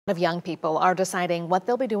Of young people are deciding what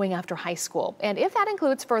they'll be doing after high school. And if that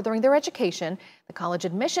includes furthering their education, the college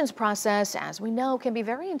admissions process, as we know, can be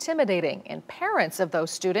very intimidating. And parents of those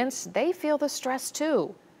students, they feel the stress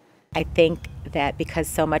too. I think that because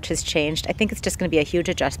so much has changed, I think it's just going to be a huge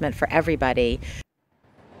adjustment for everybody.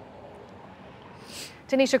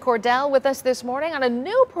 Tanisha Cordell with us this morning on a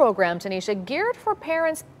new program, Tanisha, geared for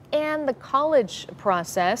parents and the college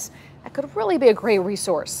process. That could really be a great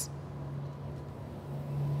resource.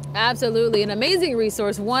 Absolutely. An amazing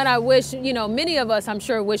resource. One I wish, many of us, I'm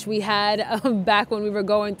sure, wish we had back when we were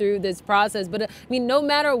going through this process. But I mean, no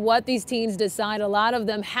matter what these teens decide, a lot of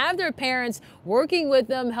them have their parents working with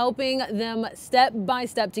them, helping them step by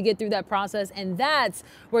step to get through that process. And that's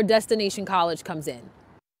where Destination College comes in.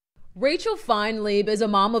 Rachel Feinlieb is a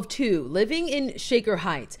mom of two living in Shaker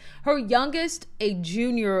Heights. Her youngest, a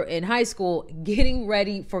junior in high school, getting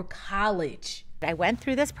ready for college. I went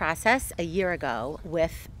through this process a year ago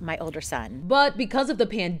with my older son. But because of the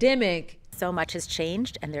pandemic, so much has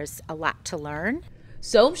changed and there's a lot to learn.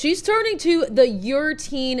 So she's turning to the Your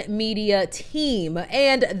Teen Media team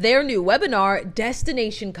and their new webinar,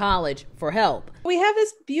 Destination College, for help. We have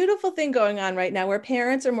this beautiful thing going on right now where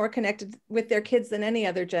parents are more connected with their kids than any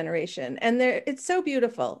other generation. And it's so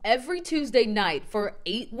beautiful. Every Tuesday night for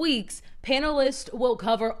 8 weeks, panelists will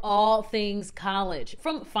cover all things college,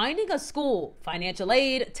 from finding a school, financial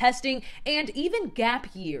aid, testing, and even gap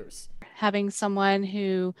years. Having someone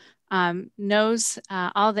who knows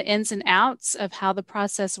all the ins and outs of how the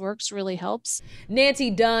process works really helps. Nancy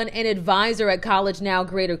Dunn, an advisor at College Now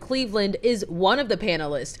Greater Cleveland, is one of the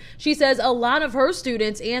panelists. She says a lot of her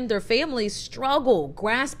students and their families struggle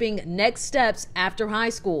grasping next steps after high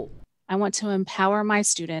school. I want to empower my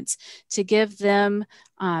students to give them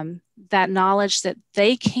that knowledge that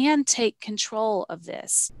they can take control of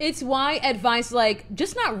this. It's why advice like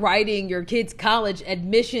just not writing your kid's college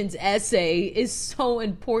admissions essay is so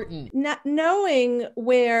important. Not knowing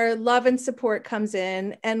where love and support comes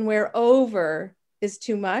in and where over is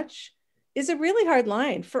too much is a really hard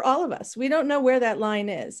line for all of us. We don't know where that line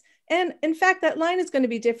is. And in fact, that line is going to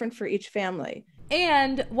be different for each family.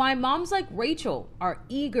 And why moms like Rachel are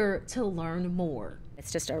eager to learn more.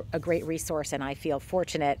 It's just a great resource, and I feel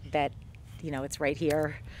fortunate that, it's right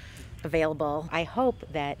here available. I hope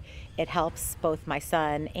that it helps both my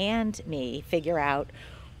son and me figure out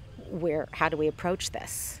how do we approach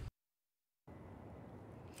this.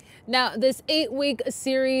 Now, this 8-week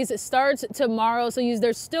series starts tomorrow, so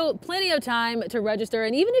there's still plenty of time to register.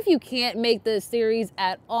 And even if you can't make the series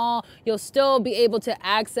at all, you'll still be able to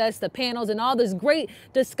access the panels and all these great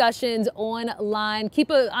discussions online.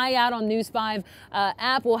 Keep an eye out on News 5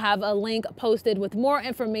 app. We'll have a link posted with more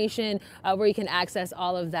information where you can access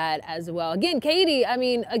all of that as well. Again, Katie,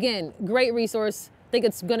 great resource. I think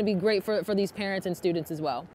it's going to be great for these parents and students as well.